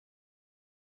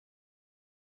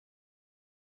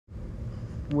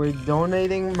we're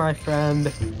donating my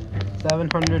friend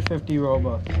 750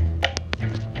 robux.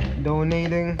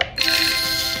 Donating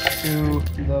to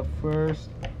the first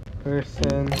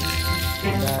person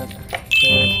that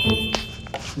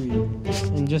says free.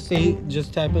 And just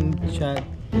type in chat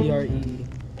PRE.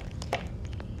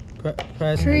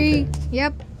 Press Tree. enter.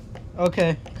 Yep.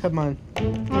 Okay, come on.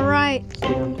 All right.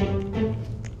 Stand.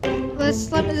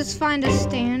 Let me just find a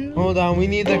stand. Hold on, we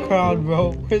need the crowd,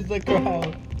 bro. Where's the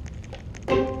crowd?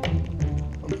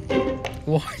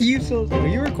 Why are you so? Are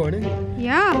you recording?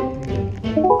 Yeah.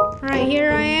 Right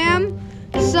here I am.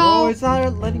 So. Oh, it's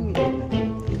not letting me.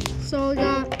 So we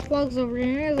got plugs over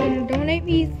here. They're gonna donate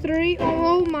me 3.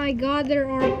 Oh my God, there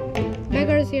are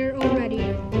beggars here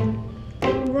already.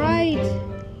 Right.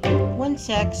 1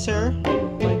 sec, sir.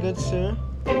 My good sir.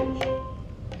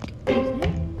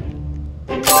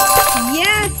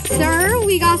 Yes, sir.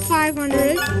 We got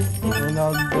 500. And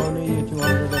I'll donate you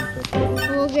 250.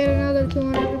 We'll get another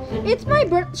 200. It's my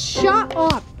birth. Shut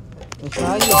up. It's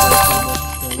not your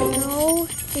birthday. No,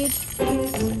 it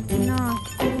is not.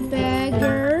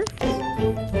 Beggar.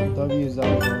 W's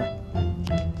out.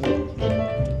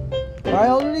 I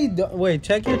already wait.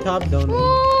 Check your top donate.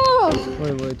 Oh!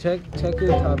 Wait. Check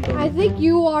your top donate. I think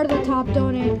you are the top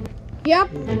donor. Yep.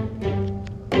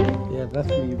 Yeah, that's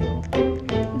me, bro.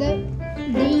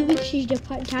 David, she's the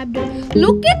top donor.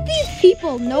 Look at these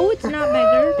people. No, it's not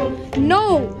beggar.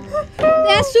 No.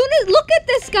 As soon as look at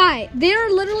this guy, they're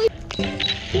literally.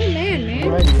 Poor man.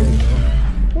 Right here,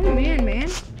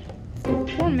 bro.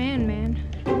 Poor man.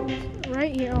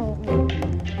 Right here. Oh,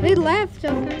 they left.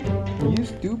 Okay. Are you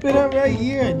stupid? I'm right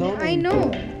here. I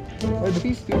know. Are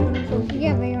they stupid or something?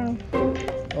 Yeah, they are.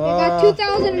 I got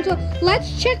 2,000. So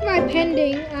let's check my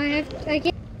pending. I can't.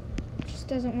 It just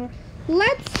doesn't work.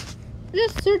 Let's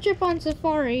just search up on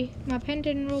Safari. My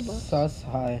pending robot. Sus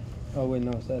high. Oh wait,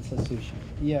 no, that's a sushi.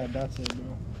 Yeah, that's it,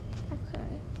 bro. Okay.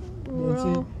 That's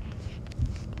it.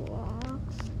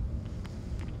 Blocks.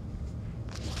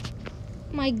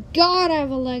 My God, I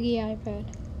have a leggy iPad.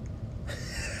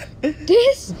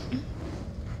 This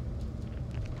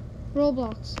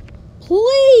Roblox,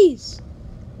 please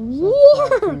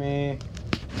work Me.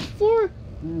 for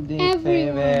Dick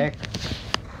everyone. baby.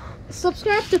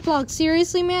 Subscribe to Plug.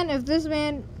 Seriously, man. If this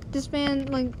man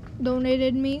like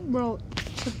donated me, bro,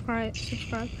 subscribe.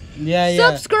 Yeah.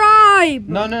 Subscribe.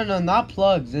 No, not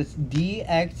plugs. It's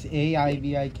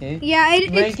DXAIVIK. Yeah,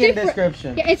 Link it's in different.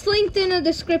 description. Yeah, it's linked in the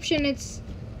description. It's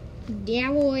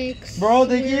Davoix. Bro,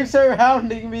 they keep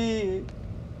surrounding me.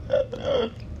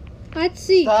 Let's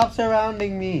see. Stop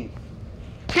surrounding me.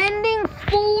 Pending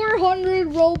 420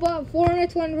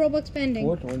 Robux pending.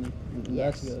 420.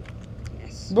 Yes. That's good.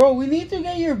 Yes. Bro, we need to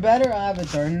get your better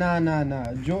avatar.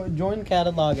 Nah. Join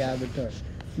catalog avatar.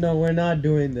 No, we're not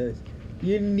doing this.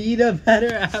 You need a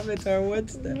better avatar.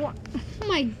 What's that? What? Oh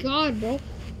my God, bro.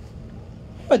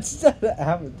 What's that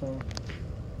avatar?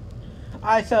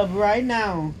 I sub right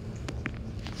now.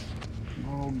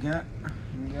 Oh, get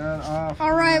off.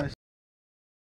 All right. my